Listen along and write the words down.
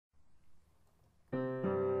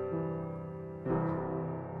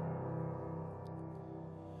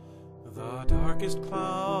darkest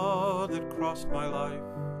cloud that crossed my life,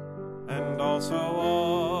 and also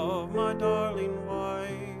of my darling wife,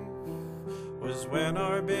 was when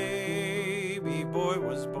our baby boy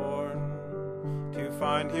was born. To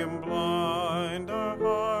find him blind, our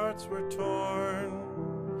hearts were torn.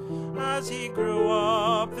 As he grew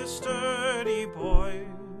up, this sturdy boy,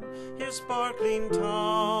 his sparkling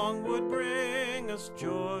tongue would bring us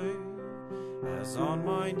joy. As on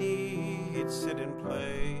my knee he'd sit and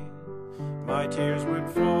play, my tears would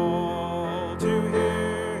fall to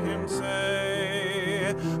hear him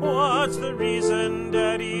say, "What's the reason,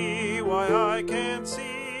 Daddy, why I can't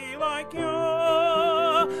see like you?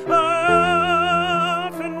 I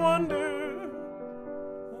often wonder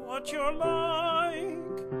what you're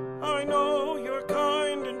like. I know you're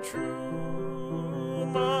kind and true.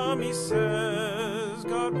 Mommy says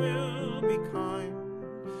God will be kind,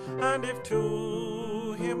 and if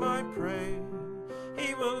to him I pray,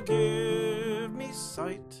 he will give me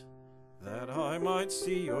sight, that I might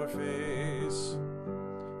see your face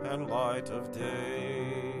and light of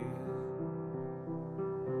day."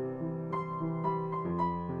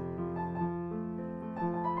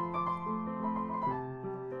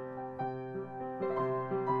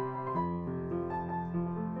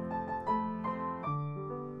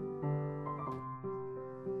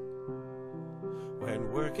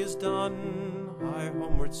 When work is done, I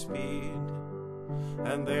homeward speed,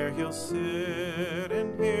 and there he'll sit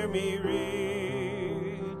and hear me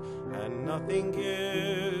read. And nothing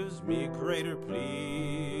gives me greater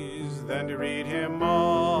please than to read him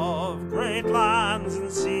of great lands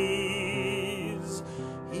and seas.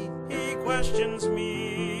 He questions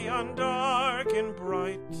me on dark and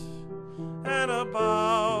bright, and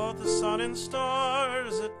about the sun and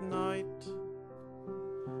stars at night.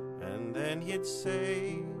 And then he'd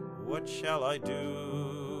say, "What shall I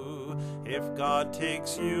do if God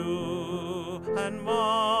takes you and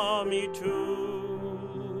Mommy too?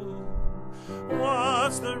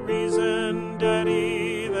 What's the reason,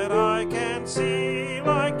 Daddy, that I can't see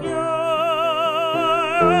like you?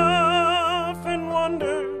 I often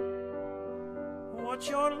wonder what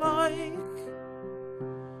you're like.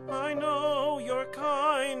 I know you're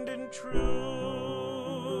kind and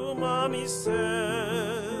true. Mommy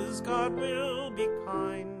says God will be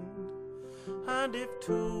kind, and if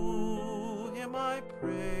to him I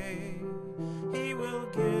pray, he will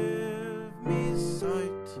give me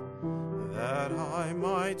sight, that I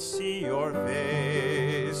might see your face